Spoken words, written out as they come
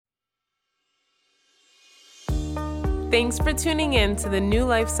Thanks for tuning in to the New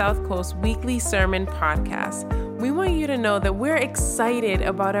Life South Coast weekly sermon podcast. We want you to know that we're excited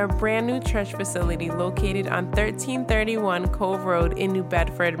about our brand new church facility located on 1331 Cove Road in New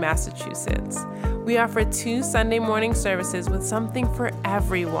Bedford, Massachusetts. We offer 2 Sunday morning services with something for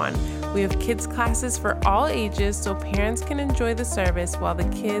everyone. We have kids classes for all ages so parents can enjoy the service while the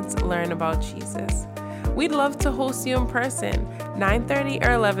kids learn about Jesus. We'd love to host you in person, 9:30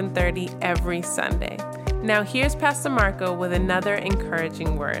 or 11:30 every Sunday. Now here's Pastor Marco with another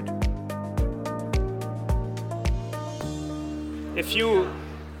encouraging word. If you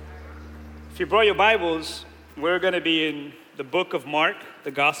brought your Bibles, we're going to be in the book of Mark,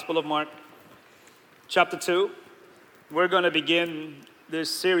 the Gospel of Mark, chapter 2. We're going to begin this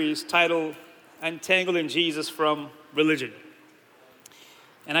series titled Untangling Jesus from Religion.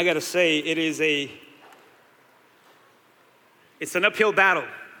 And I got to say, it's an uphill battle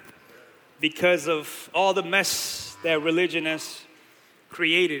because of all the mess that religion has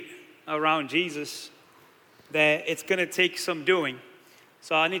created around Jesus, that it's going to take some doing.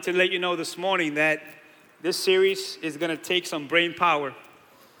 So I need to let you know this morning that this series is going to take some brain power.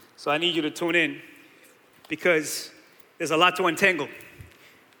 So I need you to tune in because there's a lot to untangle.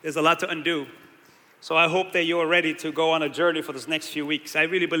 There's a lot to undo. So I hope that you're ready to go on a journey for this next few weeks. I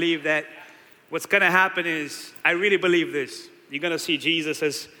really believe that what's going to happen is, I really believe this. You're going to see Jesus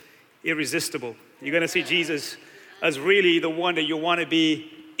as irresistible. You're going to see Jesus as really the one that you want to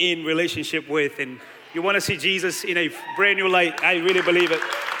be in relationship with. And you want to see Jesus in a brand new light. I really believe it.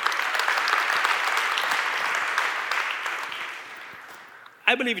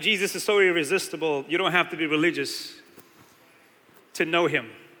 I believe Jesus is so irresistible, you don't have to be religious to know him.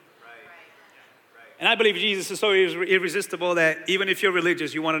 And I believe Jesus is so irresistible that even if you're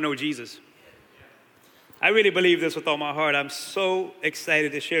religious, you want to know Jesus. I really believe this with all my heart. I'm so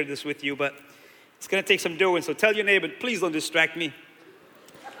excited to share this with you, but it's going to take some doing. So tell your neighbor, please don't distract me.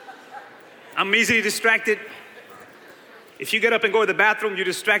 I'm easily distracted. If you get up and go to the bathroom, you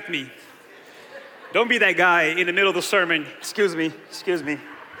distract me. Don't be that guy in the middle of the sermon. Excuse me.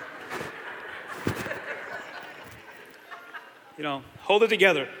 Hold it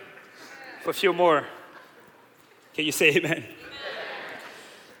together for a few more. Can you say amen?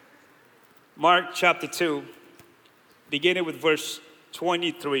 Mark chapter 2, beginning with verse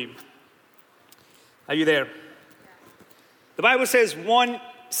 23. Are you there? The Bible says, one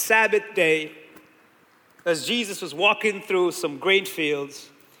Sabbath day, as Jesus was walking through some grain fields,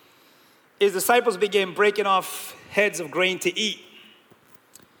 his disciples began breaking off heads of grain to eat.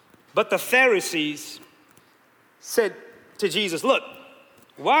 But the Pharisees said to Jesus, "Look,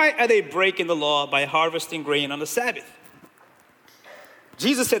 why are they breaking the law by harvesting grain on the Sabbath?"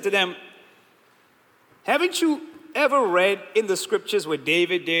 Jesus said to them, "Haven't you ever read in the scriptures what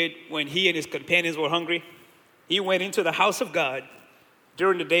David did when he and his companions were hungry? He went into the house of God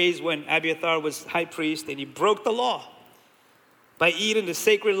during the days when Abiathar was high priest, and he broke the law by eating the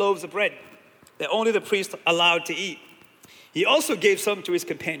sacred loaves of bread that only the priest allowed to eat. He also gave some to his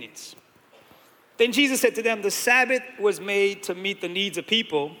companions." Then Jesus said to them, "The Sabbath was made to meet the needs of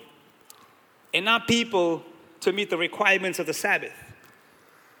people, and not people to meet the requirements of the Sabbath.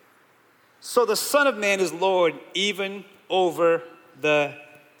 So the Son of Man is Lord even over the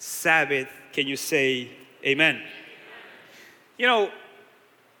Sabbath." Can you say amen?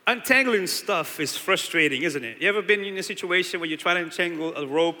 Untangling stuff is frustrating, isn't it? You ever been in a situation where you're trying to untangle a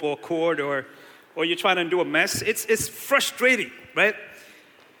rope or a cord or you're trying to undo a mess? It's frustrating, right?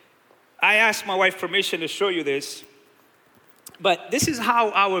 I asked my wife permission to show you this, but this is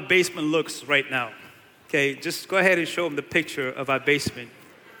how our basement looks right now. Okay, just go ahead and show them the picture of our basement.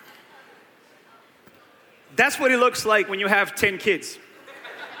 That's what it looks like when you have 10 kids.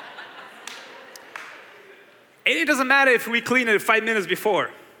 And it doesn't matter if we clean it 5 minutes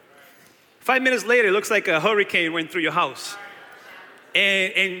before. 5 minutes later, it looks like a hurricane went through your house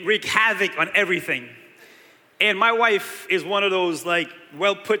and wreaked havoc on everything. And my wife is one of those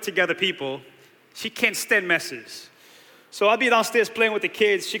well put together people. She can't stand messes. So I'll be downstairs playing with the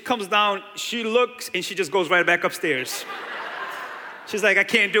kids. She comes down, she looks, and she just goes right back upstairs. She's like, "I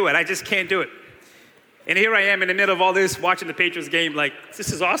can't do it. I just can't do it." And here I am in the middle of all this, watching the Patriots game, this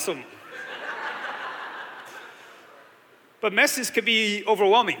is awesome. But messes could be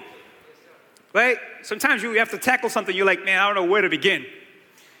overwhelming, right? Sometimes you have to tackle something, you're like, man, I don't know where to begin.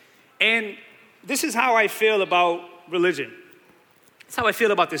 And this is how I feel about religion. That's how I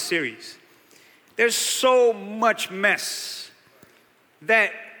feel about this series. There's so much mess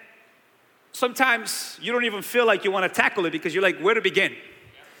that sometimes you don't even feel like you want to tackle it because you're like, where to begin?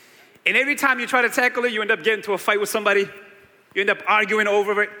 And every time you try to tackle it, you end up getting into a fight with somebody. You end up arguing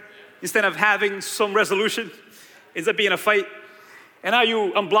over it instead of having some resolution. ends up being a fight. And now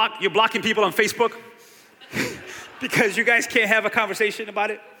you're blocking people on Facebook because you guys can't have a conversation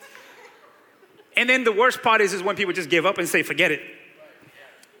about it. And then the worst part is when people just give up and say, forget it.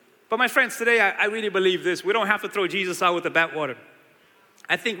 But my friends, today I really believe this. We don't have to throw Jesus out with the bathwater.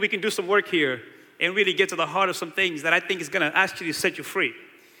 I think we can do some work here and really get to the heart of some things that I think is going to actually set you free.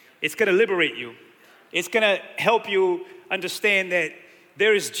 It's going to liberate you. It's going to help you understand that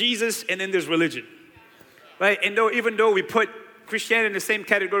there is Jesus and then there's religion, right? And even though we put Christianity in the same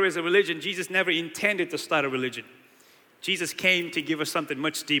category as a religion, Jesus never intended to start a religion. Jesus came to give us something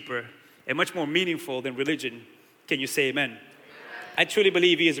much deeper and much more meaningful than religion. Can you say amen? I truly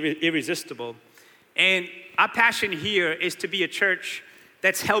believe he is irresistible. And our passion here is to be a church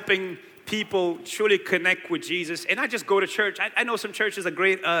that's helping people truly connect with Jesus and not just go to church. I know some churches are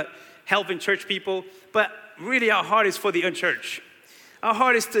great helping church people, but really our heart is for the unchurched. Our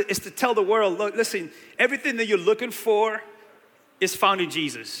heart is to tell the world, look, listen, everything that you're looking for is found in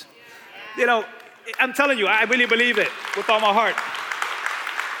Jesus. You know, I'm telling you, I really believe it with all my heart.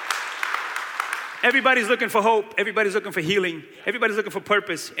 Everybody's looking for hope. Everybody's looking for healing. Everybody's looking for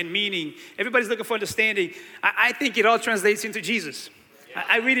purpose and meaning. Everybody's looking for understanding. I think it all translates into Jesus.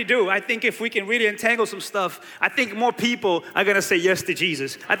 I really do. I think if we can really untangle some stuff, I think more people are going to say yes to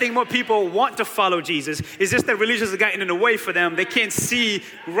Jesus. I think more people want to follow Jesus. It's just that religion has gotten in the way for them. They can't see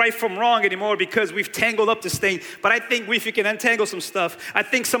right from wrong anymore because we've tangled up this thing. But I think if you can untangle some stuff, I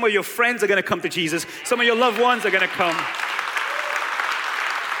think some of your friends are going to come to Jesus. Some of your loved ones are going to come.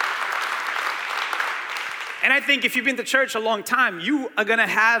 And I think if you've been to church a long time, you are going to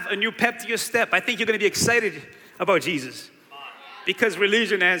have a new pep to your step. I think you're going to be excited about Jesus. Because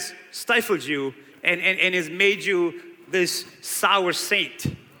religion has stifled you and has made you this sour saint.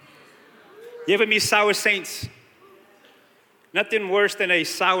 You ever meet sour saints? Nothing worse than a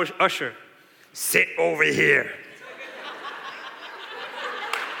sour usher. Sit over here.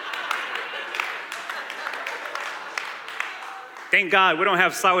 Thank God we don't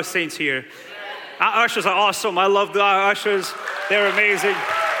have sour saints here. Our ushers are awesome. I love our ushers. They're amazing.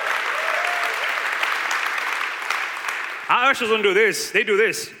 Our ushers don't do this. They do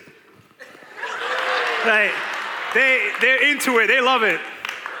this. Like, they're into it. They love it,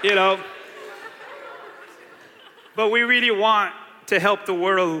 you know. But we really want to help the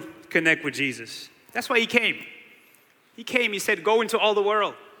world connect with Jesus. That's why he came. He said, go into all the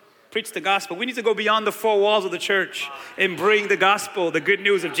world. Preach the gospel. We need to go beyond the four walls of the church and bring the gospel, the good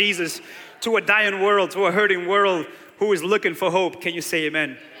news of Jesus, to a dying world, to a hurting world who is looking for hope. Can you say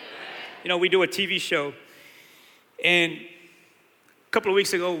amen? You know, we do a TV show. And a couple of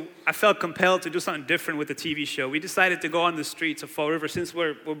weeks ago, I felt compelled to do something different with the TV show. We decided to go on the streets of Fall River since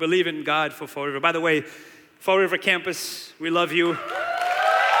we're believing God for Fall River. By the way, Fall River campus, we love you.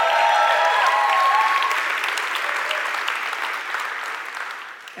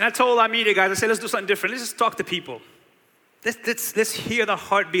 And I told our media guys, I said, let's do something different. Let's just talk to people. Let's hear the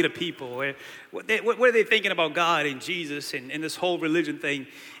heartbeat of people. What are they thinking about God and Jesus and this whole religion thing?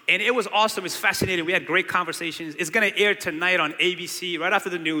 And it was awesome. It's fascinating. We had great conversations. It's going to air tonight on ABC right after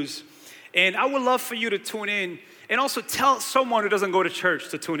the news. And I would love for you to tune in and also tell someone who doesn't go to church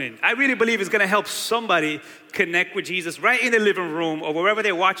to tune in. I really believe it's going to help somebody connect with Jesus right in the living room or wherever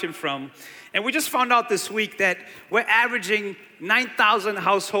they're watching from. And we just found out this week that we're averaging 9,000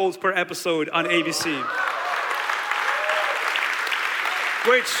 households per episode on ABC.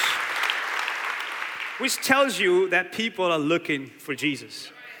 Which tells you that people are looking for Jesus.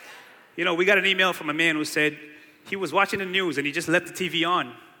 You know, we got an email from a man who said he was watching the news and he just left the TV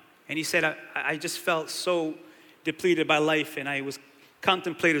on. And he said, I just felt so depleted by life and I was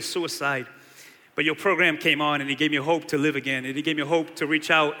contemplating suicide. But your program came on and he gave me hope to live again. And he gave me hope to reach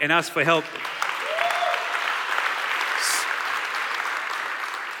out and ask for help.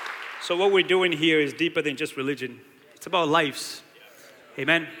 So what we're doing here is deeper than just religion. It's about lives.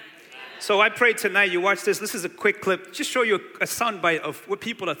 Amen. So I pray tonight you watch this. This is a quick clip. Just show you a soundbite of what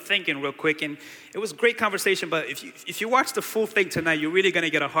people are thinking real quick. And it was a great conversation. But if you watch the full thing tonight, you're really going to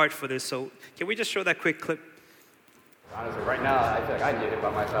get a heart for this. So can we just show that quick clip? Honestly, right now, I feel like I need him by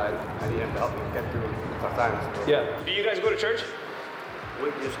my side. I need him to help me get through tough times. So. Yeah. Do you guys go to church? We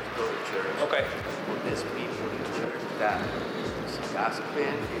used to go to church. Okay. There's people in church that is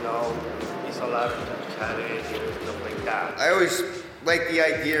gossiping, you know, there's a lot of chatting and stuff like that. I always liked the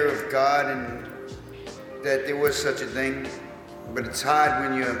idea of God and that there was such a thing, but it's hard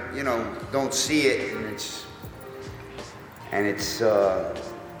when you don't see it, and it's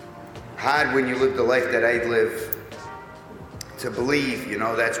hard when you live the life that I live to believe,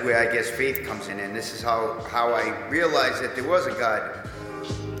 that's where I guess faith comes in, and this is how I realized that there was a God.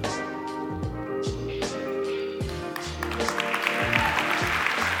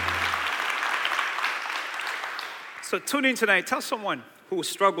 So tune in tonight. Tell someone who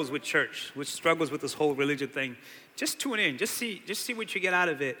struggles with church, who struggles with this whole religion thing. Just tune in. Just see what you get out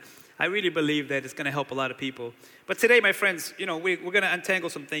of it. I really believe that it's going to help a lot of people. But today, my friends, we're going to untangle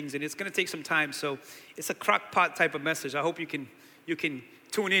some things, and it's going to take some time. So it's a crock pot type of message. I hope you can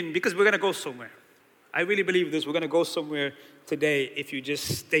tune in, because we're going to go somewhere. I really believe this. We're going to go somewhere today if you just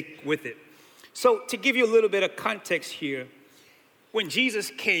stick with it. So to give you a little bit of context here, when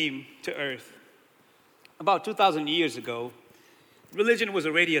Jesus came to earth about 2,000 years ago, religion was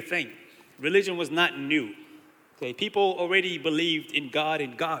already a thing. Religion was not new. Okay, people already believed in God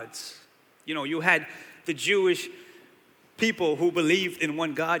and gods. You had the Jewish people who believed in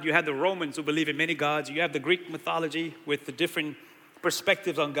one God. You had the Romans who believed in many gods. You have the Greek mythology with the different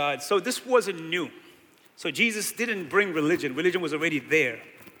perspectives on God. So this wasn't new. So Jesus didn't bring religion. Religion was already there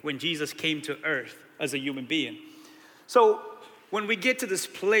when Jesus came to earth as a human being. So when we get to this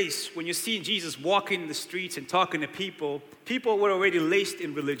place, when you see Jesus walking the streets and talking to people, people were already laced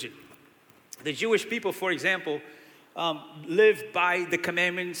in religion. The Jewish people, for example, lived by the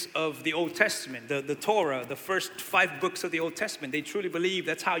commandments of the Old Testament, the Torah, the first 5 books of the Old Testament. They truly believe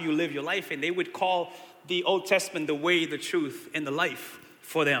that's how you live your life, and they would call the Old Testament the way, the truth, and the life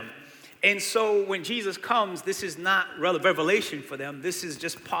for them. And so when Jesus comes, this is not revelation for them. This is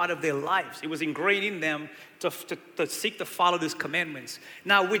just part of their lives. It was ingrained in them to seek to follow these commandments.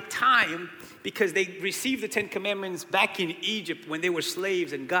 Now with time, because they received the 10 commandments back in Egypt when they were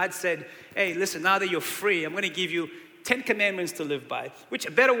slaves, and God said, hey, listen, now that you're free, I'm going to give you 10 commandments to live by. Which,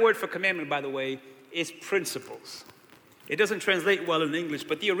 a better word for commandment, by the way, is principles. It doesn't translate well in English,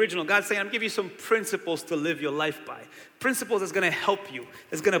 but the original, God's saying, I'm going to give you some principles to live your life by. Principles that's going to help you,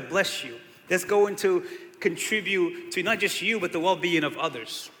 that's going to bless you, that's going to contribute to not just you, but the well-being of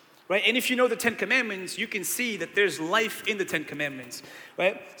others, right? And if you know the 10 Commandments, you can see that there's life in the 10 Commandments,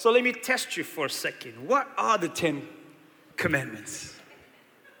 right? So let me test you for a second. What are the 10 Commandments?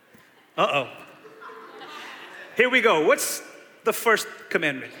 Uh-oh. Here we go. What's the first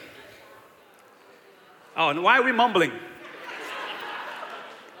commandment? Oh, and why are we mumbling?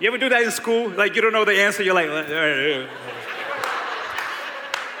 You ever do that in school? Like you don't know the answer, you're like,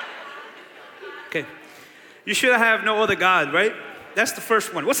 okay. You should have no other God, right? That's the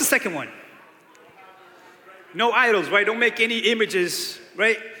first one. What's the second one? No idols, right? Don't make any images,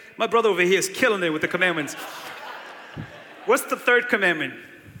 right? My brother over here is killing it with the commandments. What's the third commandment?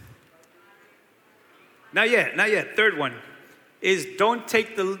 Not yet. Third one is don't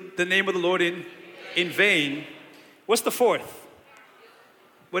take the name of the Lord in vain. What's the fourth?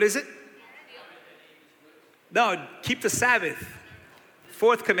 What is it? No, keep the Sabbath.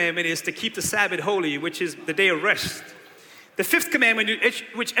 Fourth commandment is to keep the Sabbath holy, which is the day of rest. The fifth commandment,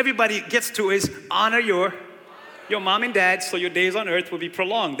 which everybody gets to, is honor your mom and dad so your days on earth will be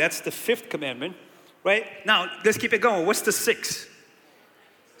prolonged. That's the fifth commandment, right? Now, let's keep it going. What's the sixth?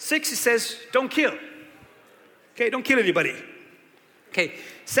 Six, it says, don't kill. Okay, don't kill anybody. Okay,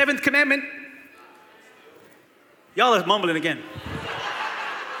 seventh commandment. Y'all are mumbling again.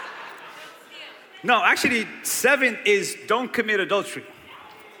 No, actually, 7 is don't commit adultery.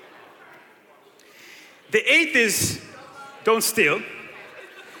 The 8th is don't steal.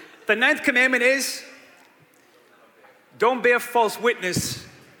 The 9th commandment is don't bear false witness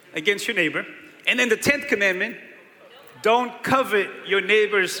against your neighbor. And then the 10th commandment, don't covet your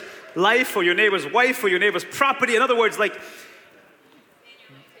neighbor's life or your neighbor's wife or your neighbor's property. In other words, like,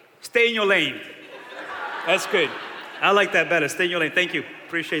 stay in your lane. That's good. I like that better. Stay in your lane. Thank you.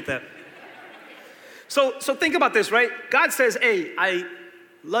 Appreciate that. So think about this, right? God says, hey, I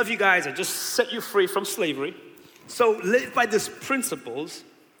love you guys. I just set you free from slavery. So live by these principles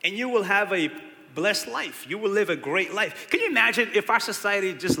and you will have a blessed life. You will live a great life. Can you imagine if our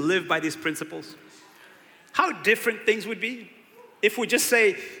society just lived by these principles? How different things would be if we just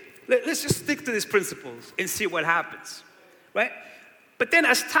say, let's just stick to these principles and see what happens, right? But then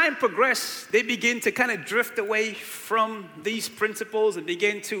as time progressed, they begin to kind of drift away from these principles and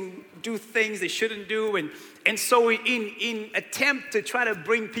begin to do things they shouldn't do. And so in attempt to try to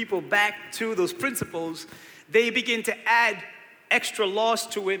bring people back to those principles, they begin to add extra laws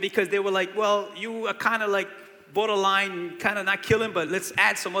to it because they were like, well, you are kind of like borderline, kind of not killing, but let's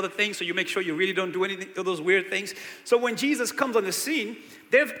add some other things so you make sure you really don't do anything of those weird things. So when Jesus comes on the scene,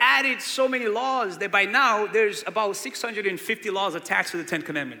 they've added so many laws that by now there's about 650 laws attached to the 10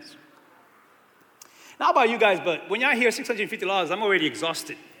 Commandments. Now, how about you guys, but when y'all hear 650 laws, I'm already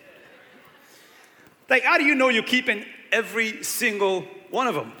exhausted. Like, how do you know you're keeping every single one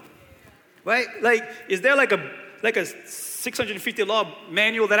of them? Right? Like, is there like a 650 law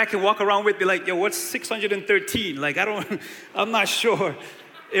manual that I can walk around with, be like, yo, what's 613? Like, I'm not sure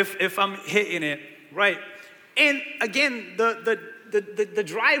if I'm hitting it right. And again, the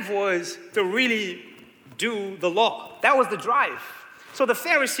drive was to really do the law. That was the drive. So the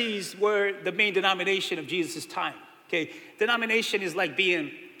Pharisees were the main denomination of Jesus' time. Okay, denomination is like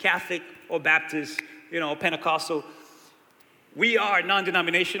being Catholic or Baptist, Pentecostal. We are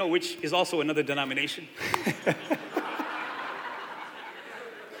non-denominational, which is also another denomination.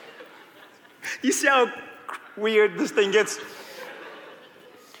 You see how weird this thing gets?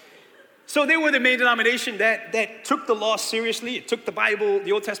 So they were the main denomination that took the law seriously. It took the Bible,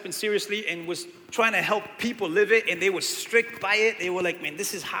 the Old Testament seriously, and was trying to help people live it, and they were strict by it. They were like, man,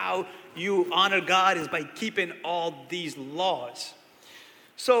 this is how you honor God, is by keeping all these laws.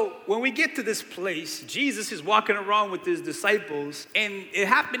 So when we get to this place, Jesus is walking around with his disciples, and it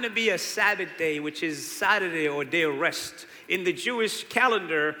happened to be a Sabbath day, which is Saturday or day of rest. In the Jewish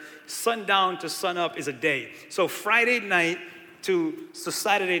calendar, sundown to sunup is a day. So Friday night to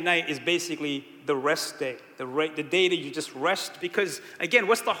Saturday night is basically the rest day, the day that you just rest. Because again,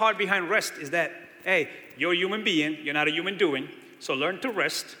 what's the heart behind rest is that, hey, you're a human being, you're not a human doing, so learn to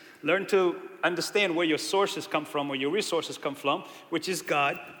rest, learn to understand where your sources come from, where your resources come from, which is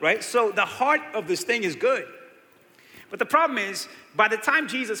God, right? So the heart of this thing is good. But the problem is, by the time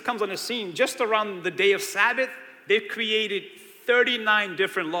Jesus comes on the scene, just around the day of Sabbath, they've created 39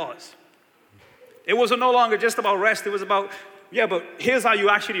 different laws. It was no longer just about rest, it was about, but here's how you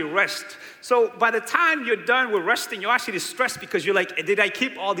actually rest. So by the time you're done with resting, you're actually stressed because you're like, did I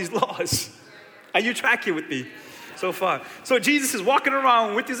keep all these laws? Are you tracking with me so far? So Jesus is walking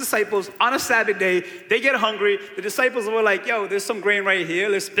around with his disciples on a Sabbath day. They get hungry. The disciples were like, there's some grain right here.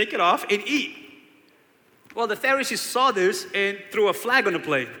 Let's pick it off and eat. Well, the Pharisees saw this and threw a flag on the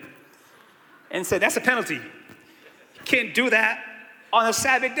play and said, that's a penalty. You can't do that on a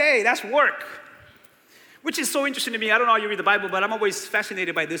Sabbath day. That's work. Which is so interesting to me. I don't know how you read the Bible, but I'm always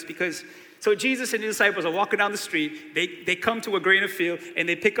fascinated by this because, so Jesus and his disciples are walking down the street. They come to a grain of field, and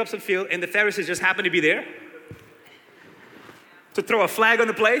they pick up some field, and the Pharisees just happen to be there to throw a flag on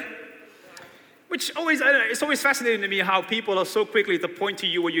the play. Which it's always fascinating to me how people are so quickly to point to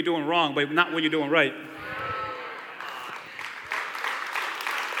you what you're doing wrong, but not what you're doing right.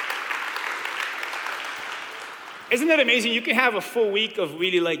 Isn't that amazing? You can have a full week of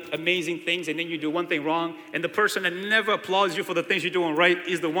really amazing things, and then you do one thing wrong, and the person that never applauds you for the things you're doing right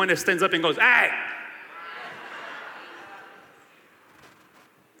is the one that stands up and goes, hey!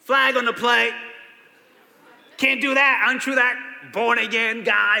 Flag on the play. Can't do that. Aren't you that born again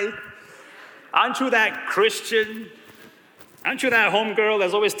guy? Aren't you that Christian? Aren't you that homegirl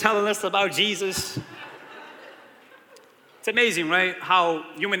that's always telling us about Jesus? It's amazing, right? How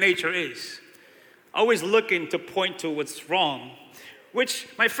human nature is. Always looking to point to what's wrong. Which,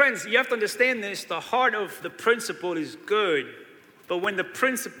 my friends, you have to understand this. The heart of the principle is good. But when the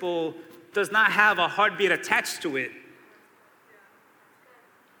principle does not have a heartbeat attached to it,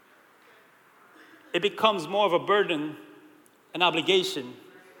 it becomes more of a burden, an obligation,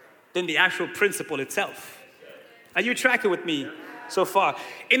 than the actual principle itself. Are you tracking with me so far?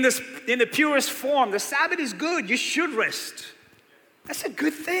 In the purest form, the Sabbath is good. You should rest. That's a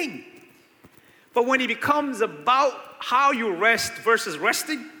good thing. But when it becomes about how you rest versus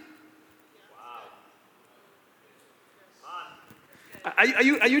resting, are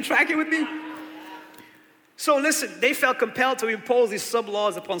you tracking with me? So listen, they felt compelled to impose these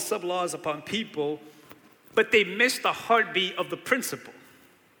sub-laws upon people, but they missed the heartbeat of the principle.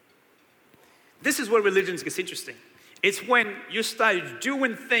 This is where religion gets interesting. It's when you start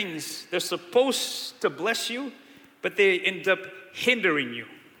doing things they're supposed to bless you, but they end up hindering you.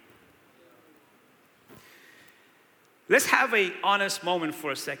 Let's have an honest moment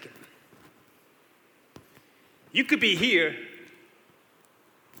for a second. You could be here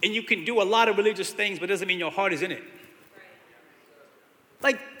and you can do a lot of religious things, but it doesn't mean your heart is in it.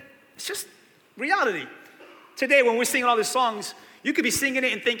 It's just reality. Today, when we're singing all these songs, you could be singing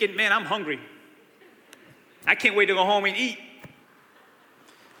it and thinking, man, I'm hungry. I can't wait to go home and eat.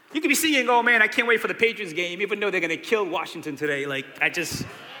 You could be singing and go, man, I can't wait for the Patriots game, even though they're going to kill Washington today. I just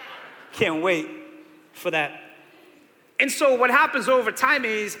can't wait for that. And so what happens over time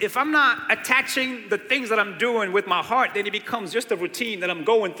is if I'm not attaching the things that I'm doing with my heart, then it becomes just a routine that I'm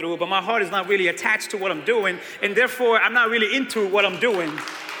going through, but my heart is not really attached to what I'm doing, and therefore I'm not really into what I'm doing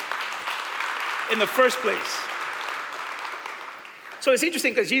in the first place. So it's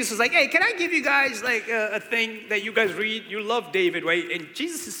interesting because Jesus is like, hey, can I give you guys a thing that you guys read? You love David, right? And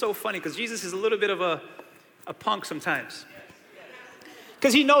Jesus is so funny because Jesus is a little bit of a punk sometimes.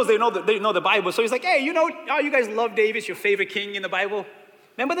 Because he knows they know the Bible. So he's like, hey, how you guys love David, it's your favorite king in the Bible?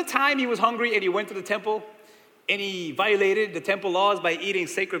 Remember the time he was hungry and he went to the temple and he violated the temple laws by eating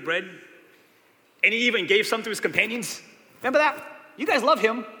sacred bread? And he even gave some to his companions. Remember that? You guys love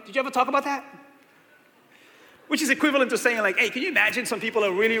him. Did you ever talk about that? Which is equivalent to saying like, hey, can you imagine some people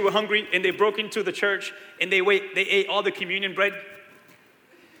are really hungry and they broke into the church and they ate all the communion bread?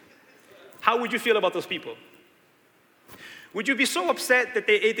 How would you feel about those people? Would you be so upset that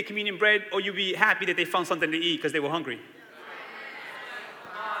they ate the communion bread, or you'd be happy that they found something to eat because they were hungry?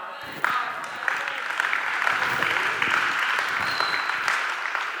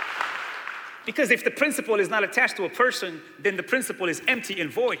 Because if the principle is not attached to a person, then the principle is empty and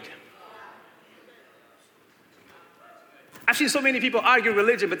void. I've seen so many people argue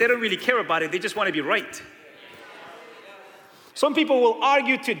religion, but they don't really care about it. They just want to be right. Some people will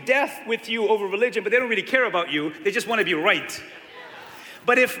argue to death with you over religion, but they don't really care about you. They just want to be right.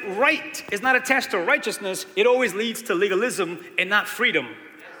 But if right is not attached to righteousness, it always leads to legalism and not freedom.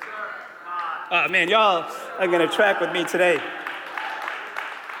 Man, y'all are going to track with me today.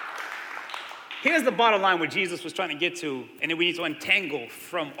 Here's the bottom line what Jesus was trying to get to, and then we need to untangle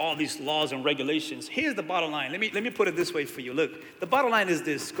from all these laws and regulations. Here's the bottom line. Let me put it this way for you. Look, the bottom line is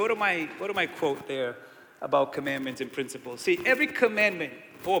this. Go to my quote there about commandments and principles. See, every commandment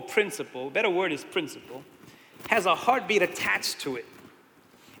or principle, better word is principle, has a heartbeat attached to it.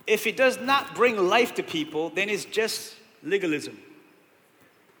 If it does not bring life to people, then it's just legalism.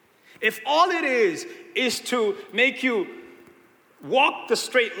 If all it is to make you walk the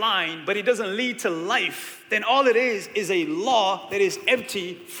straight line, but it doesn't lead to life, then all it is a law that is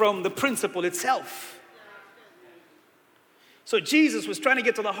empty from the principle itself. So Jesus was trying to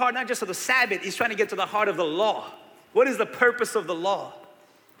get to the heart, not just of the Sabbath, he's trying to get to the heart of the law. What is the purpose of the law?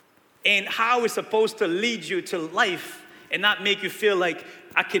 And how it's supposed to lead you to life and not make you feel like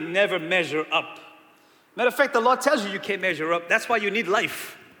I can never measure up. Matter of fact, the law tells you can't measure up. That's why you need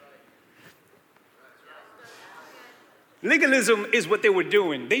life. Legalism is what they were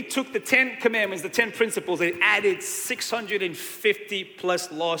doing. They took the 10 commandments, the 10 principles, they added 650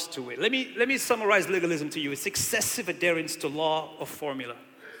 plus laws to it. Let me summarize legalism to you. It's excessive adherence to law or formula.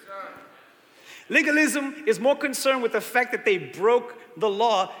 Legalism is more concerned with the fact that they broke the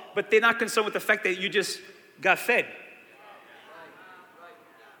law, but they're not concerned with the fact that you just got fed.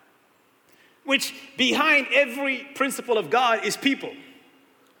 Which behind every principle of God is people.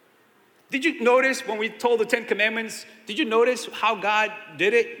 Did you notice when we told the 10 commandments, did you notice how God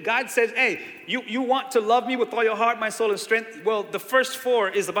did it? God says, hey, you want to love me with all your heart, mind, soul, and strength? Well, the first 4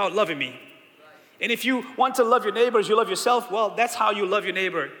 is about loving me. And if you want to love your neighbor as you love yourself, well, that's how you love your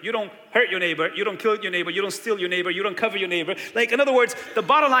neighbor. You don't hurt your neighbor. You don't kill your neighbor. You don't steal your neighbor. You don't cover your neighbor. Like, in other words, the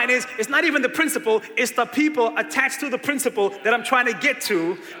bottom line is, it's not even the principle. It's the people attached to the principle that I'm trying to get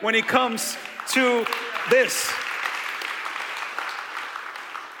to when it comes to this.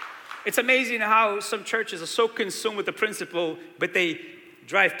 It's amazing how some churches are so consumed with the principle, but they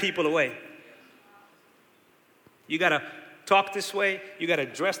drive people away. You got to talk this way. You got to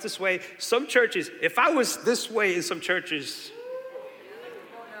dress this way. Some churches, if I was this way in some churches,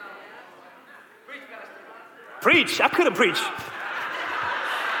 preach. I couldn't preach.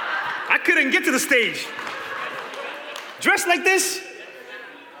 I couldn't get to the stage. Dressed like this,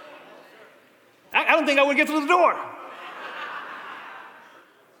 I don't think I would get through the door.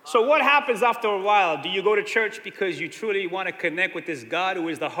 So what happens after a while? Do you go to church because you truly want to connect with this God who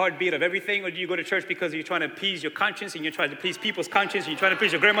is the heartbeat of everything? Or do you go to church because you're trying to appease your conscience and you're trying to please people's conscience, and you're trying to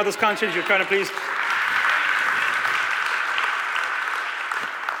please your grandmother's conscience, you're trying to please...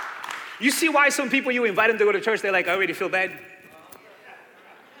 You see why some people, you invite them to go to church, they're like, I already feel bad. You're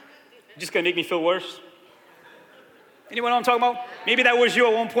just going to make me feel worse. Anyone know what I'm talking about? Maybe that was you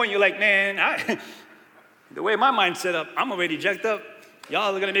at one point. You're like, man, the way my mind's set up, I'm already jacked up.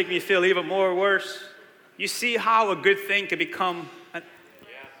 Y'all are going to make me feel even more worse. You see how a good thing can become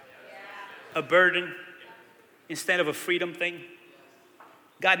a burden instead of a freedom thing?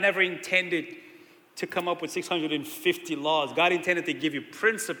 God never intended to come up with 650 laws. God intended to give you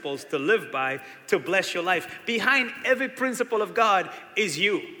principles to live by, to bless your life. Behind every principle of God is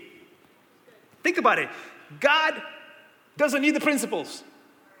you. Think about it. God doesn't need the principles.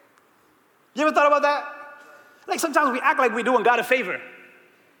 You ever thought about that? Like sometimes we act like we're doing God a favor.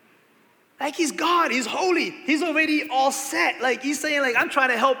 Like he's God, he's holy, he's already all set. Like he's saying like, I'm trying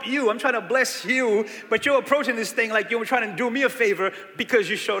to help you, I'm trying to bless you, but you're approaching this thing like you're trying to do me a favor because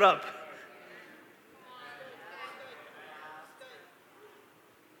you showed up.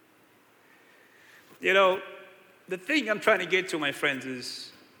 You know, the thing I'm trying to get to, my friends,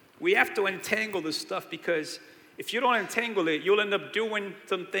 is we have to untangle this stuff, because if you don't untangle it, you'll end up doing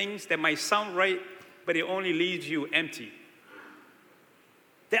some things that might sound right, but it only leaves you empty.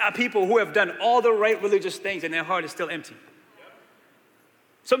 There are people who have done all the right religious things and their heart is still empty.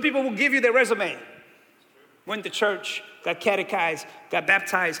 Some people will give you their resume. went to church, got catechized, got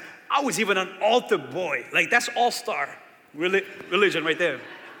baptized. I was even an altar boy. Like, that's all-star religion right there.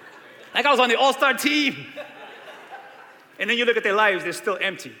 Like, I was on the all-star team. And then you look at their lives, they're still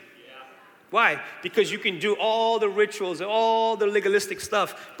empty. Why? Because you can do all the rituals, all the legalistic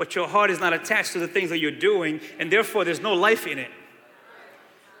stuff, but your heart is not attached to the things that you're doing, and therefore there's no life in it.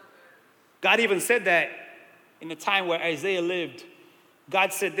 God even said that in the time where Isaiah lived.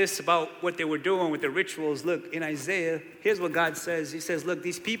 God said this about what they were doing with the rituals. Look, in Isaiah, here's what God says. He says, look,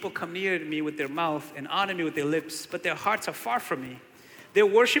 these people come near to me with their mouth and honor me with their lips, but their hearts are far from me. Their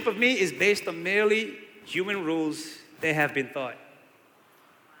worship of me is based on merely human rules they have been taught.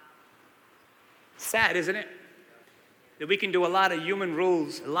 Sad, isn't it? That we can do a lot of human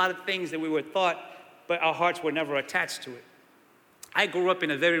rules, a lot of things that we were taught, but our hearts were never attached to it. I grew up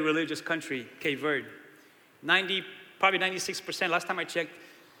in a very religious country, Cape Verde. Probably 96%, last time I checked,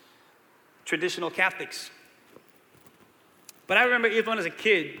 traditional Catholics. But I remember even as a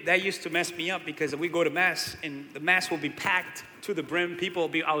kid, that used to mess me up because we go to Mass, and the Mass will be packed to the brim, people will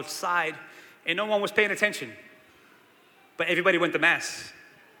be outside, and no one was paying attention. But everybody went to Mass.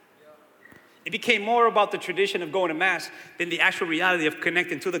 It became more about the tradition of going to Mass than the actual reality of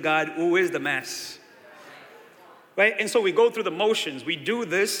connecting to the God who is the Mass. Right? And so we go through the motions. We do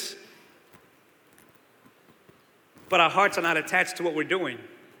this, but our hearts are not attached to what we're doing.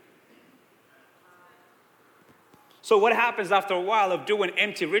 So what happens after a while of doing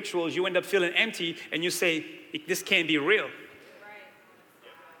empty rituals? You end up feeling empty, and you say, this can't be real.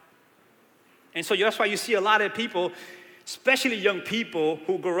 And so that's why you see a lot of people, especially young people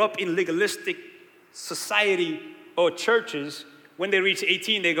who grew up in legalistic society or churches, when they reach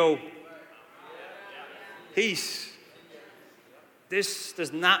 18, they go, peace. This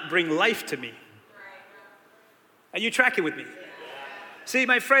does not bring life to me. Are you tracking with me? See,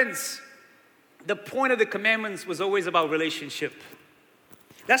 my friends, the point of the commandments was always about relationship.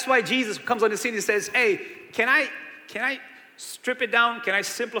 That's why Jesus comes on the scene and says, hey, can I strip it down? Can I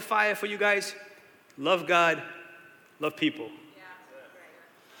simplify it for you guys? Love God, love people.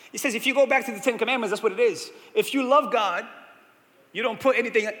 He says, if you go back to the 10 Commandments, that's what it is. If you love God, you don't put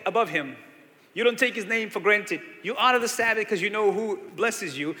anything above him. You don't take his name for granted. You honor the Sabbath because you know who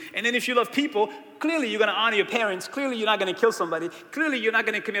blesses you. And then if you love people, clearly you're going to honor your parents. Clearly you're not going to kill somebody. Clearly you're not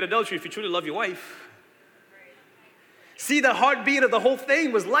going to commit adultery if you truly love your wife. See, the heartbeat of the whole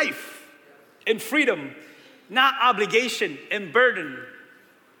thing was life and freedom, not obligation and burden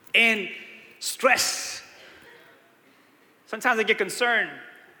and stress. Sometimes I get concerned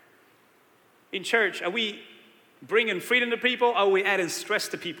in church. Are we bringing freedom to people, or are we adding stress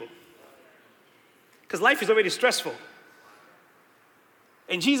to people? Because life is already stressful.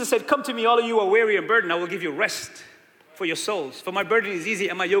 And Jesus said, come to me, all of you who are weary and burdened, I will give you rest for your souls. For my burden is easy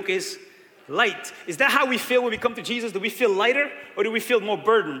and my yoke is light. Is that how we feel when we come to Jesus? Do we feel lighter, or do we feel more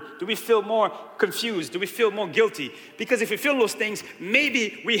burdened? Do we feel more confused? Do we feel more guilty? Because if we feel those things,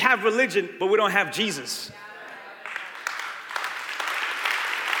 maybe we have religion, but we don't have Jesus.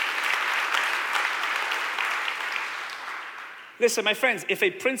 Listen, my friends, if a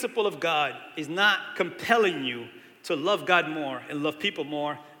principle of God is not compelling you to love God more and love people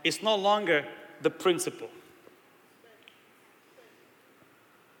more, it's no longer the principle.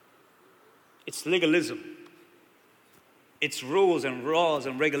 It's legalism. It's rules and laws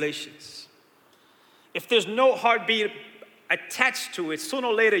and regulations. If there's no heartbeat attached to it, sooner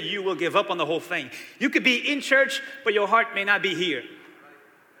or later you will give up on the whole thing. You could be in church, but your heart may not be here.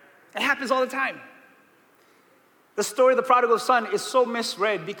 It happens all the time. The story of the prodigal son is so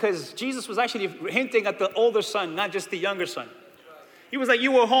misread because Jesus was actually hinting at the older son, not just the younger son. He was like,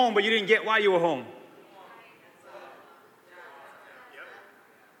 you were home, but you didn't get why you were home.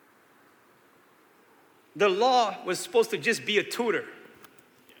 The law was supposed to just be a tutor.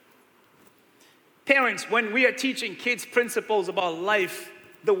 Parents, when we are teaching kids principles about life,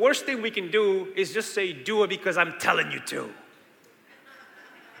 the worst thing we can do is just say, do it because I'm telling you to.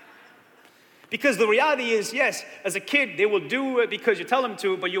 Because the reality is, yes, as a kid, they will do it because you tell them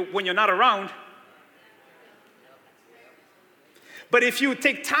to, but when you're not around. But if you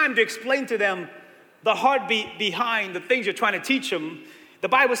take time to explain to them the heartbeat behind the things you're trying to teach them, the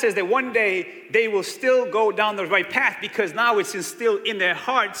Bible says that one day they will still go down the right path because now it's instilled in their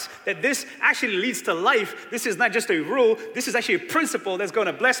hearts that this actually leads to life. This is not just a rule. This is actually a principle that's going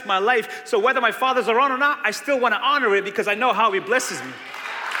to bless my life. So whether my father's around or not, I still want to honor it because I know how he blesses me.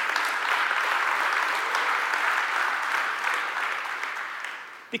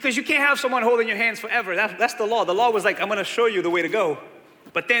 Because you can't have someone holding your hands forever. That's the law. The law was like, I'm going to show you the way to go.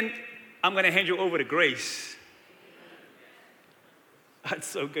 But then I'm going to hand you over to grace. That's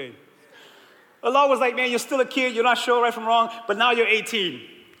so good. The law was like, man, you're still a kid, you're not sure right from wrong, but now you're 18.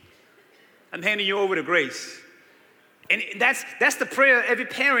 I'm handing you over to grace. And that's the prayer of every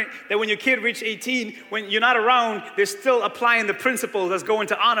parent, that when your kid reaches 18, when you're not around, they're still applying the principles that's going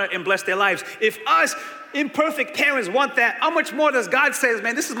to honor and bless their lives. If us imperfect parents want that, how much more does God say,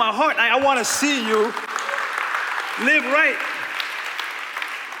 man, this is my heart. I want to see you live right.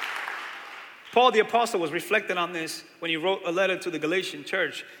 Paul the Apostle was reflecting on this when he wrote a letter to the Galatian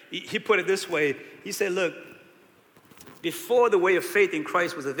church. He put it this way. He said, look, before the way of faith in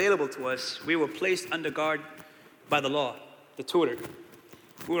Christ was available to us, we were placed under guard by the law, the tutor.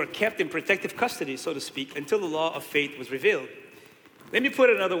 We were kept in protective custody, so to speak, until the law of faith was revealed. Let me put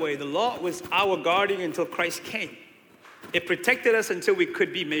it another way. The law was our guardian until Christ came. It protected us until we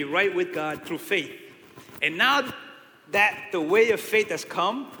could be made right with God through faith. And now that the way of faith has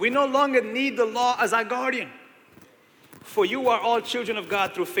come, we no longer need the law as our guardian. For you are all children of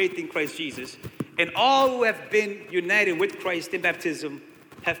God through faith in Christ Jesus. And all who have been united with Christ in baptism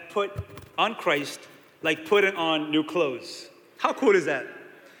have put on Christ like putting on new clothes. How cool is that?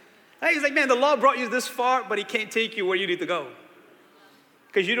 He's like, man, the law brought you this far, but he can't take you where you need to go.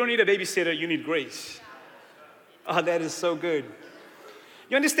 Because you don't need a babysitter, you need grace. Oh, that is so good.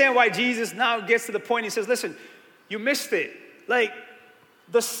 You understand why Jesus now gets to the point, he says, listen, you missed it. Like,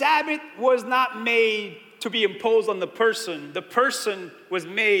 the Sabbath was not made to be imposed on the person. The person was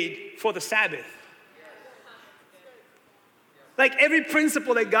made for the Sabbath. Like, every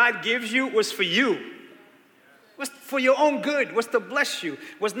principle that God gives you was for you. Was for your own good, was to bless you,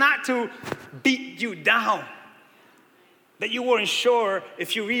 was not to beat you down. That you weren't sure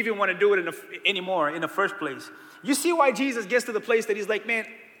if you even want to do it anymore in the first place. You see why Jesus gets to the place that he's like, man,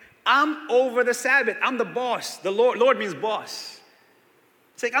 I'm over the Sabbath. I'm the boss. The Lord means boss.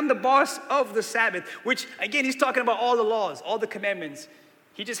 It's like, I'm the boss of the Sabbath, which, again, he's talking about all the laws, all the commandments.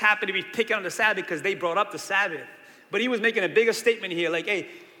 He just happened to be picking on the Sabbath because they brought up the Sabbath. But he was making a bigger statement here, like,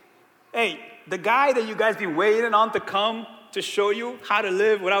 hey, the guy that you guys been waiting on to come to show you how to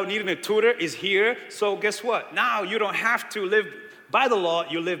live without needing a tutor is here. So guess what? Now you don't have to live by the law,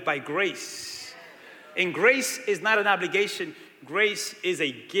 you live by grace. And grace is not an obligation. Grace is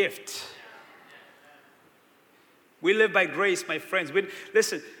a gift. We live by grace, my friends.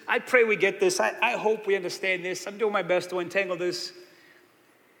 Listen, I pray we get this. I hope we understand this. I'm doing my best to untangle this.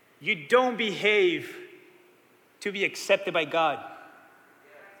 You don't behave to be accepted by God.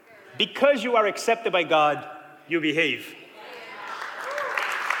 Because you are accepted by God, you behave.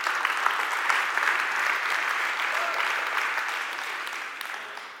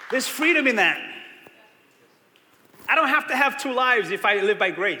 There's freedom in that. I don't have to have two lives if I live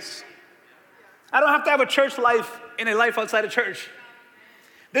by grace. I don't have to have a church life and a life outside of church.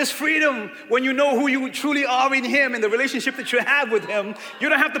 There's freedom when you know who you truly are in Him and the relationship that you have with Him. You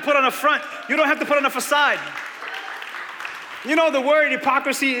don't have to put on a front. You don't have to put on a facade. You know, the word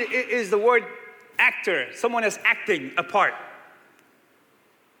hypocrisy is the word actor. Someone is acting a part.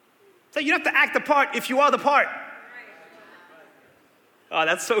 So you don't have to act the part if you are the part. Oh,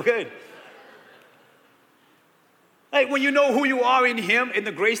 that's so good. Like, when you know who you are in Him and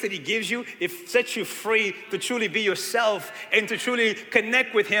the grace that He gives you, it sets you free to truly be yourself and to truly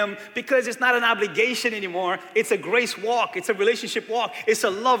connect with Him, because it's not an obligation anymore. It's a grace walk. It's a relationship walk. It's a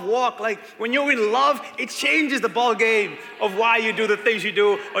love walk. Like, when you're in love, it changes the ball game of why you do the things you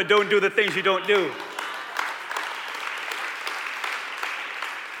do or don't do the things you don't do.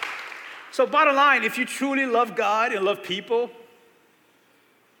 So bottom line, if you truly love God and love people,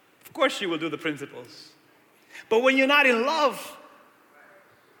 of course you will do the principles. But when you're not in love,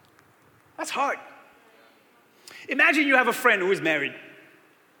 that's hard. Imagine you have a friend who is married.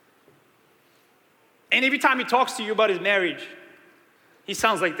 And every time he talks to you about his marriage, he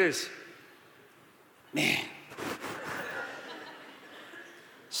sounds like this. Man,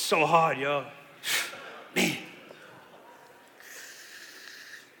 so hard, yo. Man.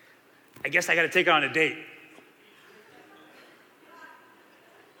 I guess I got to take her on a date.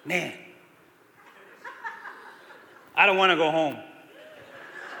 Man. I don't want to go home.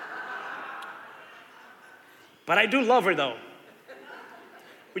 But I do love her, though.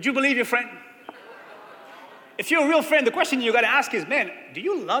 Would you believe your friend? If you're a real friend, the question you got to ask is, man, do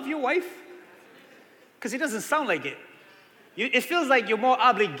you love your wife? Because it doesn't sound like it. It feels like you're more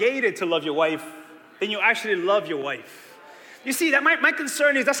obligated to love your wife than you actually love your wife. You see, that my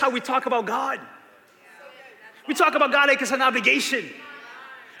concern is that's how we talk about God. We talk about God like it's an obligation.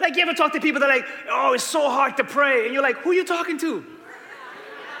 Like, you ever talk to people that are like, oh, it's so hard to pray. And you're like, who are you talking to?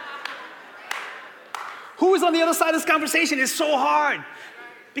 Who is on the other side of this conversation? It's so hard.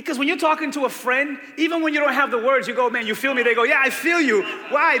 Because when you're talking to a friend, even when you don't have the words, you go, man, you feel me? They go, yeah, I feel you.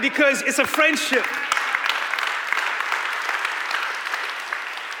 Why? Because it's a friendship.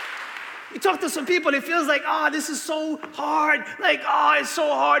 You talk to some people, it feels like, oh, this is so hard. Like, oh, it's so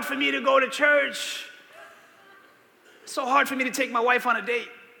hard for me to go to church. It's so hard for me to take my wife on a date.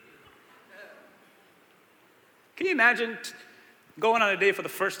 Can you imagine going on a date for the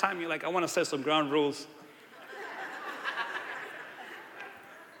first time? You're like, I want to set some ground rules.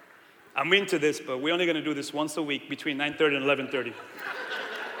 I'm into this, but we're only going to do this once a week between 9:30 and 11:30.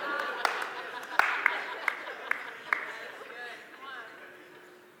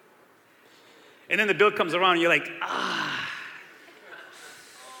 And then the bill comes around and you're like,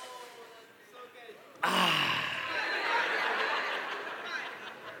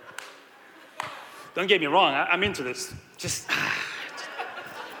 Don't get me wrong, I'm into this. Just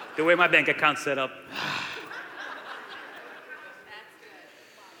the way my bank account's set up.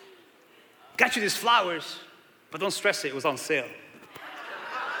 Got you these flowers, but don't stress it was on sale.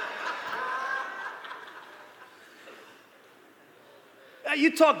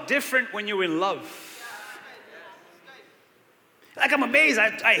 You talk different when you're in love. Like, I'm amazed.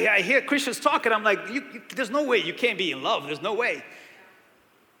 I hear Christians talking. I'm like, there's no way you can't be in love. There's no way.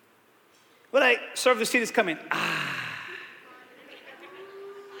 But I serve the seat is coming.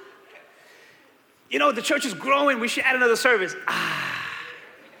 You know, the church is growing. We should add another service.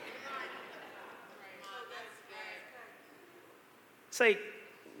 It's like,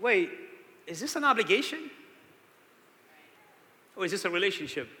 wait, is this an obligation? Or is this a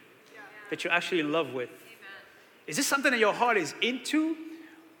relationship that you're actually in love with? Is this something that your heart is into?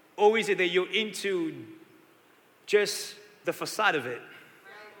 Or is it that you're into just the facade of it?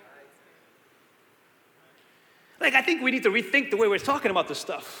 Like, I think we need to rethink the way we're talking about this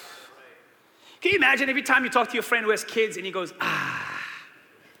stuff. Can you imagine every time you talk to your friend who has kids and he goes,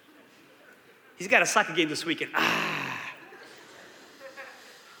 he's got a soccer game this weekend,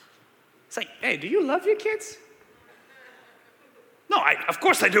 It's like, hey, do you love your kids? No, of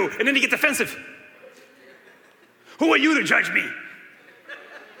course I do. And then you get defensive. Who are you to judge me?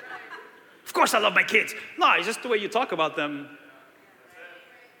 Of course I love my kids. No, it's just the way you talk about them.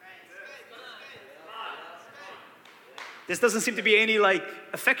 There doesn't seem to be any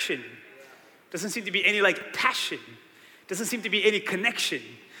affection. Doesn't seem to be any passion. Doesn't seem to be any connection.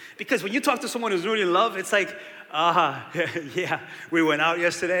 Because when you talk to someone who's really in love, it's like, yeah, we went out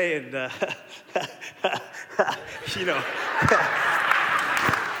yesterday and, you know.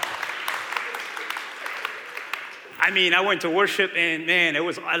 I mean, I went to worship and man, it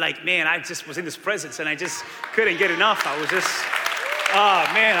was like, man, I just was in this presence and I just couldn't get enough. I was just,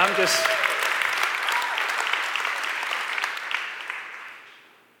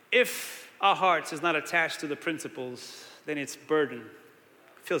 If our hearts is not attached to the principles, then it's burden.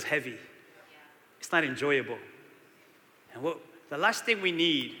 It feels heavy. It's not enjoyable. And the last thing we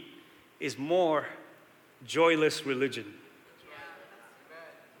need is more joyless religion.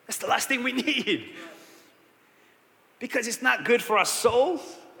 That's the last thing we need. Because it's not good for our souls.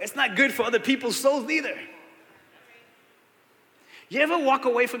 It's not good for other people's souls either. You ever walk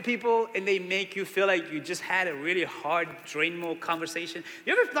away from people and they make you feel like you just had a really hard drain mode conversation?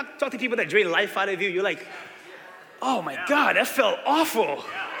 You ever talk to people that drain life out of you? You're like, oh my God, that felt awful.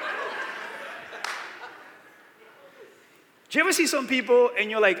 Do you ever see some people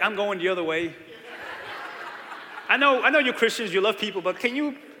and you're like, I'm going the other way? I know you're Christians, you love people, but can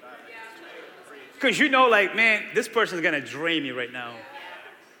you? Because you know, like, man, this person's gonna drain me right now.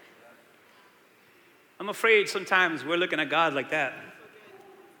 I'm afraid sometimes we're looking at God like that.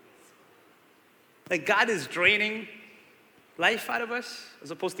 Like God is draining life out of us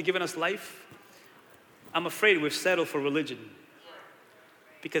as opposed to giving us life. I'm afraid we've settled for religion.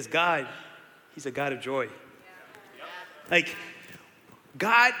 Because God, He's a God of joy. Like,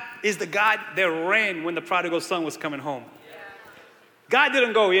 God is the God that ran when the prodigal son was coming home. God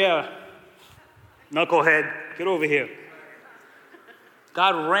didn't go, yeah, knucklehead, get over here.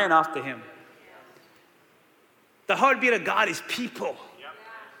 God ran after him. The heartbeat of God is people.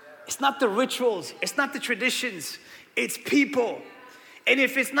 It's not the rituals. It's not the traditions. It's people. And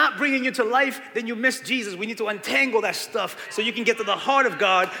if it's not bringing you to life, then you miss Jesus. We need to untangle that stuff so you can get to the heart of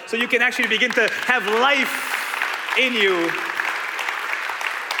God, so you can actually begin to have life in you.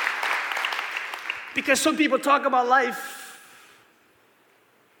 Because some people talk about life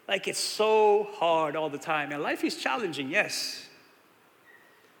like it's so hard all the time. And life is challenging, yes.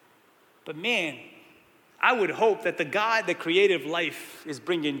 But man, I would hope that the God that created life is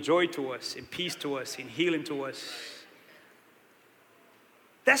bringing joy to us, and peace to us, and healing to us.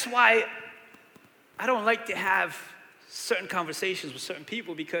 That's why I don't like to have certain conversations with certain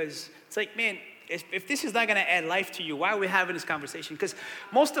people because it's like, man, if this is not going to add life to you, why are we having this conversation? Because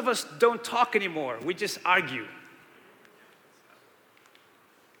most of us don't talk anymore. We just argue.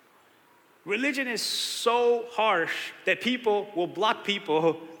 Religion is so harsh that people will block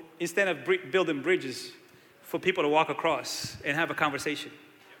people instead of building bridges for people to walk across and have a conversation.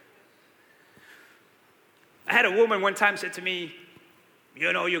 I had a woman one time said to me,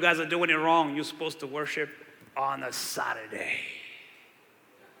 you know, you guys are doing it wrong. You're supposed to worship on a Saturday.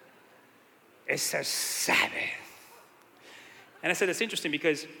 It's a Sabbath. And I said, it's interesting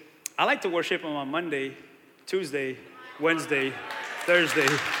because I like to worship on Monday, Tuesday, Wednesday, Thursday,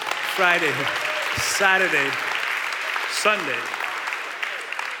 Friday, Saturday, Sunday.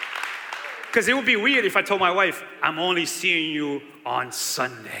 Because it would be weird if I told my wife, I'm only seeing you on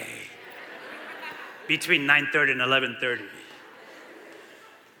Sunday between 9:30 and 11:30.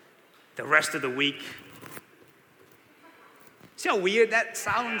 The rest of the week. See how weird that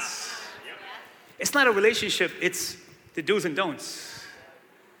sounds? It's not a relationship, it's the do's and don'ts.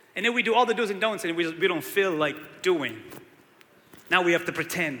 And then we do all the do's and don'ts and we don't feel like doing. Now we have to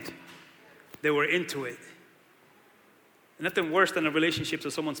pretend that we're into it. And nothing worse than a relationship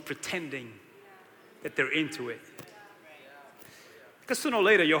where someone's pretending that they're into it. Because sooner or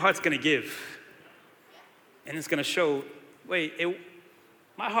later, your heart's going to give. And it's going to show, wait,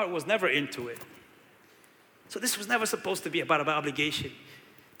 my heart was never into it. So this was never supposed to be about obligation.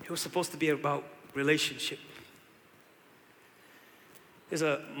 It was supposed to be about relationship. There's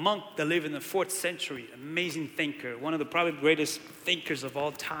a monk that lived in the 4th century, amazing thinker, one of the probably greatest thinkers of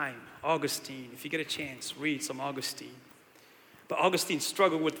all time, Augustine. If you get a chance, read some Augustine. But Augustine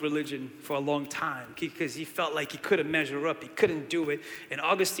struggled with religion for a long time because he felt like he couldn't measure up, he couldn't do it. And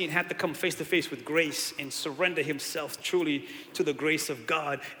Augustine had to come face to face with grace and surrender himself truly to the grace of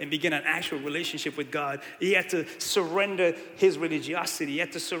God and begin an actual relationship with God. He had to surrender his religiosity, he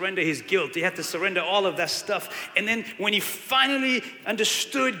had to surrender his guilt, he had to surrender all of that stuff. And then when he finally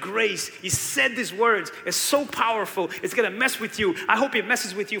understood grace, he said these words. It's so powerful, it's gonna mess with you. I hope it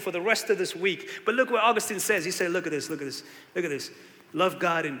messes with you for the rest of this week. But look what Augustine says. He said, look at this, look at this, look at this. Love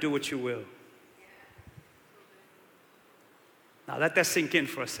God and do what you will. Now let that sink in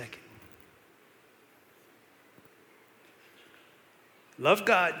for a second. Love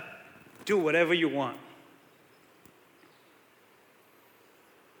God, do whatever you want.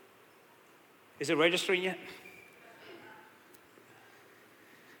 Is it registering yet?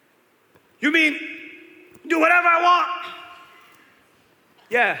 You mean do whatever I want?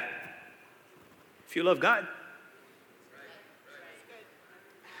 Yeah. If you love God.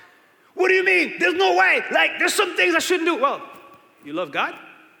 What do you mean? There's no way. Like, there's some things I shouldn't do. Well, you love God?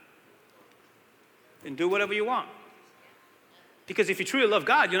 Then do whatever you want. Because if you truly love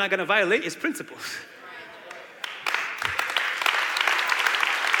God, you're not going to violate his principles.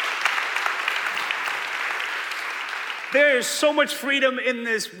 There is so much freedom in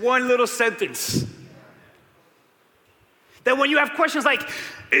this one little sentence that when you have questions like,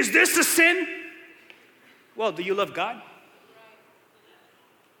 is this a sin? Well, do you love God?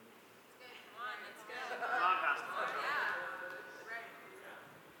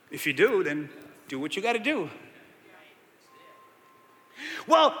 If you do, then do what you got to do.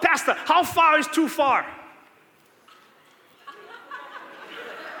 Well, Pastor, how far is too far?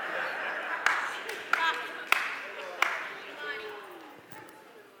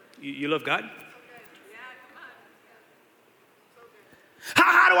 You love God?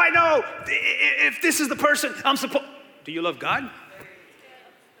 How do I know if this is the person I'm supposed? Do you love God?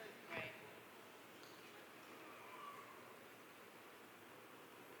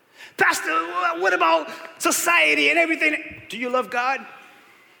 Pastor, what about society and everything? Do you love God?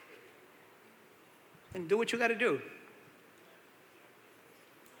 And do what you got to do.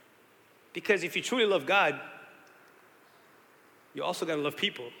 Because if you truly love God, you also got to love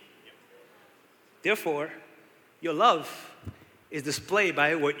people. Therefore, your love is displayed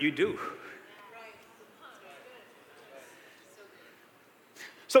by what you do.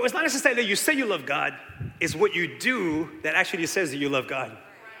 So it's not necessarily that you say you love God, it's what you do that actually says that you love God.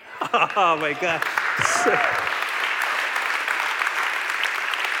 Oh my God.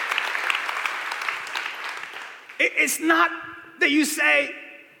 It's not that you say,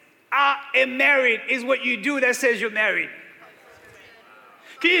 I am married, is what you do that says you're married.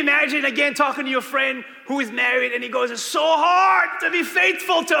 Can you imagine again talking to your friend who is married and he goes, it's so hard to be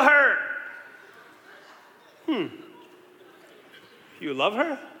faithful to her. You love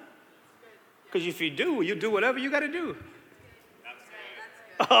her? Because if you do whatever you got to do.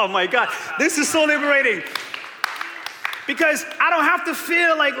 Oh my God, this is so liberating. Because I don't have to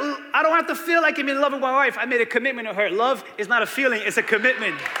feel like I'm in love with my wife. I made a commitment to her. Love is not a feeling, it's a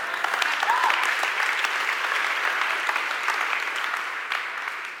commitment.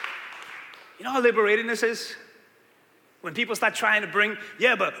 You know how liberating this is? When people start trying to bring,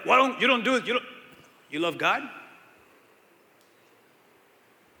 yeah, but you don't do it? You love God?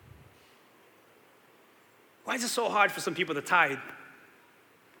 Why is it so hard for some people to tithe?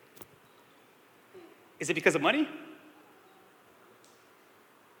 Is it because of money?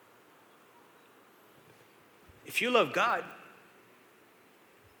 If you love God,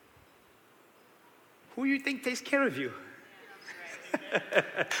 who do you think takes care of you?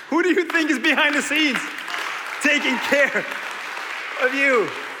 Who do you think is behind the scenes taking care of you?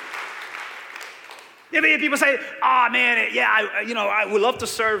 You ever hear people say, "Oh man, yeah, I would love to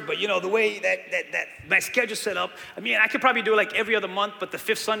serve, but the way that my schedule's set up, I could probably do it like every other month, but the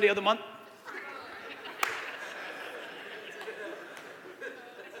 5th Sunday of the month."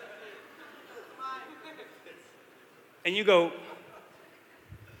 And you go,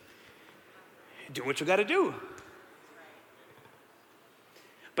 do what you got to do.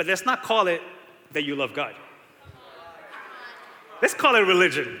 But let's not call it that you love God. Let's call it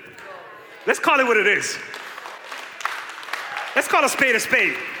religion. Let's call it what it is. Let's call a spade a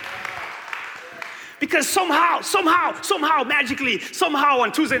spade. Because somehow, magically,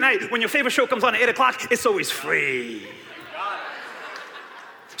 on Tuesday night, when your favorite show comes on at 8 o'clock, it's always free.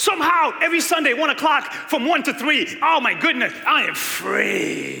 Somehow, every Sunday, 1 o'clock, from 1 to 3, oh my goodness, I am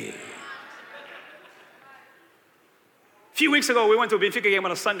free. A few weeks ago, we went to a Benfica game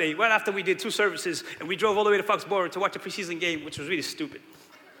on a Sunday, right after we did 2 services, and we drove all the way to Foxborough to watch a preseason game, which was really stupid.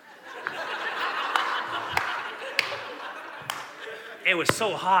 It was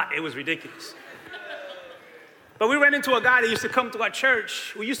so hot, it was ridiculous. But we ran into a guy that used to come to our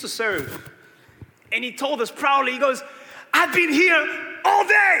church, we used to serve, and he told us proudly, he goes, "I've been here all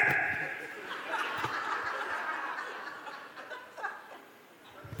day."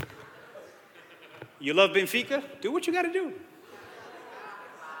 You love Benfica? Do what you got to do.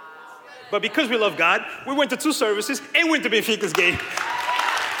 But because we love God, we went to 2 services and went to Benfica's game.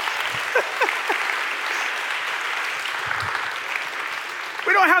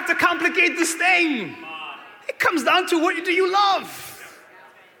 We don't have to complicate this thing. It comes down to what do you love?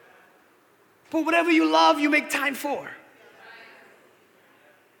 But whatever you love, you make time for.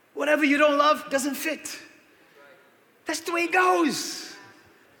 Whatever you don't love doesn't fit. That's the way it goes.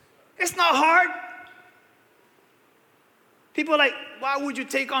 It's not hard. People are like, why would you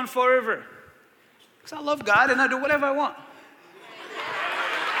take on forever? Because I love God and I do whatever I want.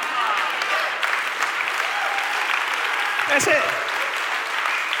 That's it.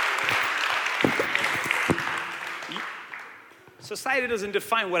 Society doesn't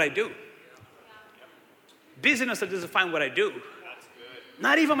define what I do. Business doesn't define what I do.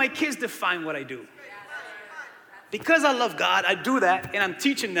 Not even my kids define what I do. Because I love God, I do that, and I'm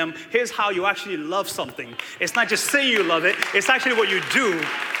teaching them, here's how you actually love something. It's not just saying you love it, it's actually what you do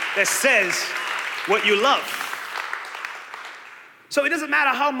that says what you love. So it doesn't matter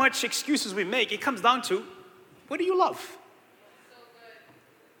how much excuses we make, it comes down to, what do you love?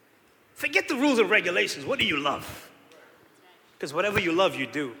 Forget the rules and regulations, what do you love? Because whatever you love, you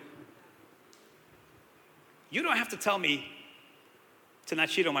do. You don't have to tell me to not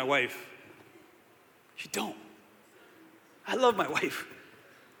cheat on my wife. You don't. I love my wife.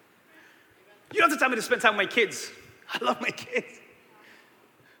 You don't have to tell me to spend time with my kids. I love my kids.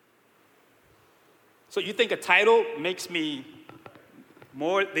 So you think a title makes me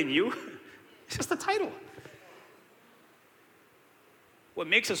more than you? It's just a title. What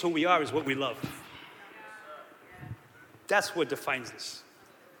makes us who we are is what we love. That's what defines us.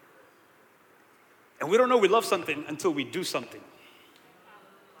 And we don't know we love something until we do something.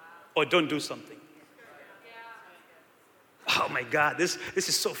 Or don't do something. Oh my God, this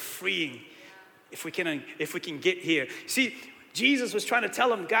is so freeing if we can get here. See, Jesus was trying to tell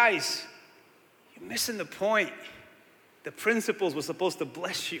them, guys, you're missing the point. The principles were supposed to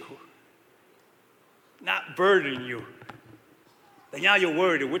bless you, not burden you. And now you're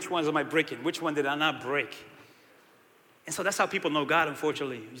worried, which ones am I breaking? Which one did I not break? And so that's how people know God,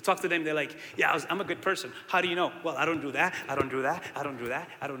 unfortunately. You talk to them, they're like, yeah, I'm a good person. How do you know? Well, I don't do that, I don't do that, I don't do that,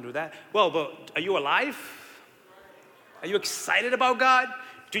 I don't do that. Well, but are you alive? Are you excited about God?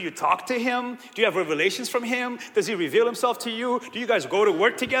 Do you talk to Him? Do you have revelations from Him? Does He reveal Himself to you? Do you guys go to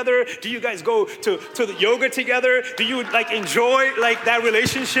work together? Do you guys go to the yoga together? Do you enjoy that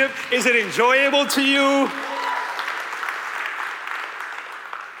relationship? Is it enjoyable to you?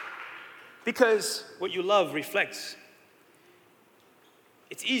 Because what you love reflects.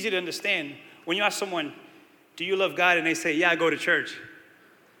 It's easy to understand when you ask someone, do you love God? And they say, yeah, I go to church.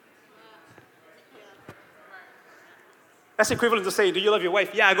 That's equivalent to saying, do you love your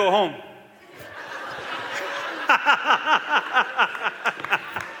wife? Yeah, I go home.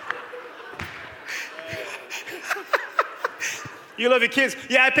 You love your kids?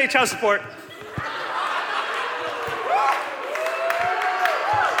 Yeah, I pay child support.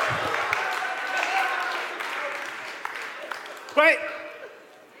 Right?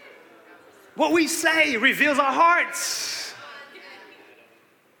 What we say reveals our hearts.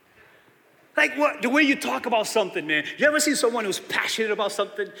 Like what? The way you talk about something, man. You ever seen someone who's passionate about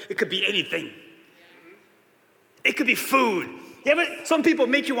something? It could be anything. It could be food. Some people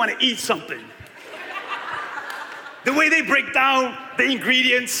make you want to eat something. The way they break down the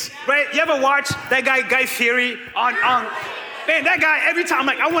ingredients, right? You ever watch that guy, Guy Fieri, on man, that guy, every time I'm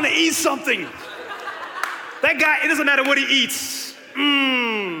like, I want to eat something. That guy, it doesn't matter what he eats.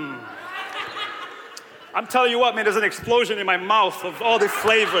 I'm telling you what, man, there's an explosion in my mouth of all the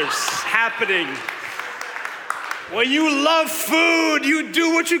flavors happening. When you love food, you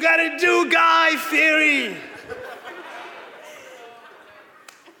do what you gotta do, Guy Fieri.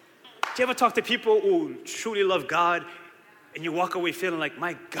 Do you ever talk to people who truly love God and you walk away feeling like,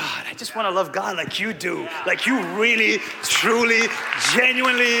 my God, I just want to love God like you do. Like you really, truly,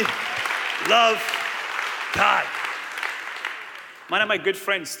 genuinely love God. One of my good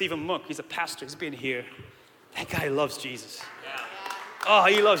friends, Stephen Mook, he's a pastor, he's been here. That guy loves Jesus. Oh,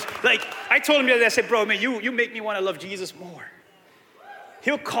 he loves, like, I told him the other day, I said, bro, man, you make me want to love Jesus more.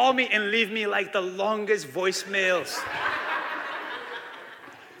 He'll call me and leave me like the longest voicemails.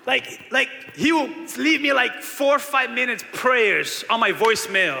 Like he will leave me like 4 or 5 minutes prayers on my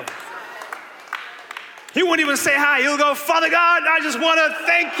voicemail. He won't even say hi. He'll go, Father God, I just want to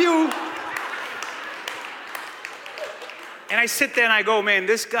thank you. And I sit there and I go, man,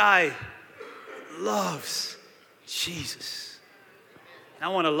 this guy loves Jesus. And I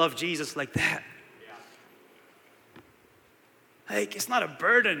want to love Jesus like that. Like, it's not a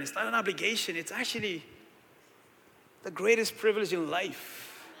burden. It's not an obligation. It's actually the greatest privilege in life.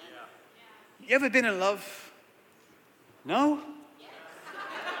 You ever been in love? No?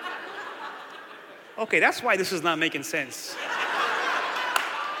 Okay, that's why this is not making sense.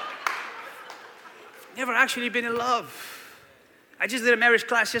 Never actually been in love. I just did a marriage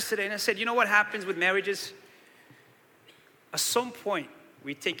class yesterday and I said, you know what happens with marriages? At some point,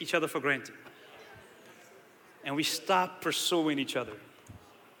 we take each other for granted. And we stop pursuing each other.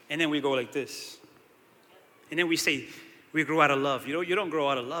 And then we go like this. And then we say, we grow out of love. You know, you don't grow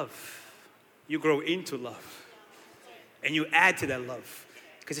out of love. You grow into love. And you add to that love.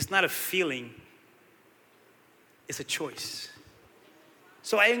 Because it's not a feeling, it's a choice.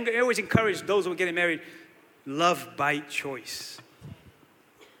 So I always encourage those who are getting married, love by choice.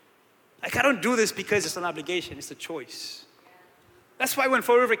 Like, I don't do this because it's an obligation, it's a choice. That's why when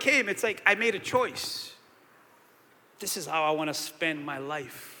Forever came, it's like I made a choice. This is how I want to spend my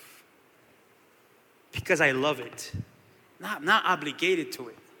life. Because I love it. I'm not obligated to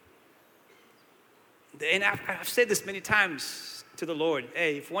it. And I've said this many times to the Lord.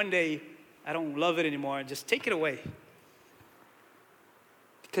 Hey, if one day I don't love it anymore, just take it away.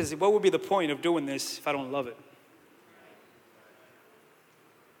 Because what would be the point of doing this if I don't love it?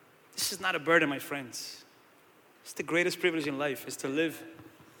 This is not a burden, my friends. It's the greatest privilege in life, is to live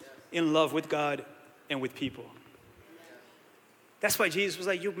in love with God and with people. That's why Jesus was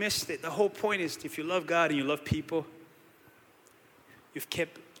like, you missed it. The whole point is, if you love God and you love people, you've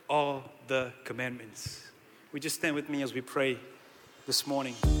kept all the commandments. Would you stand with me as we pray this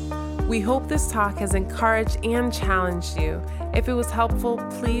morning? We hope this talk has encouraged and challenged you. If it was helpful,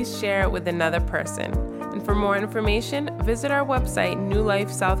 please share it with another person. And for more information, visit our website,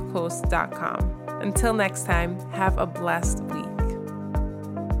 newlifesouthcoast.com. Until next time, have a blessed week.